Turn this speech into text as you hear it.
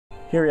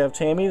Here we have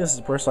Tammy. This is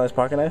a personalized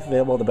pocket knife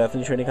available at the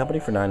Bethany Trading Company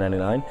for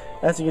 $9.99.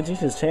 As you can see,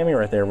 there's Tammy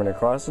right there. Run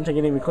across and take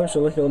it even closer.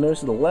 Look, you'll notice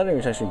the lettering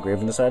is actually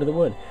engraved in the side of the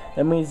wood.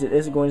 That means it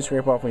isn't going to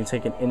scrape off when you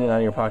take it in and out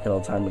of your pocket all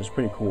the time, but it's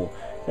pretty cool.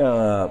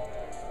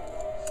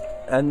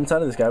 And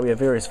inside of this guy, we have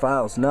various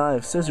files,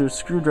 knives, scissors,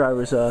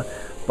 screwdrivers,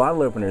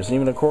 bottle openers, and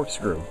even a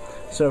corkscrew.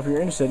 So if you're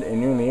interested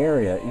and you're in the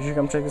area, you should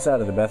come check this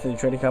out at the Bethany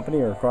Trading Company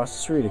or across the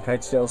street at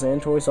Kite Sales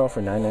and Toys, all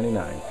for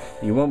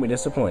 $9.99. You won't be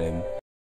disappointed.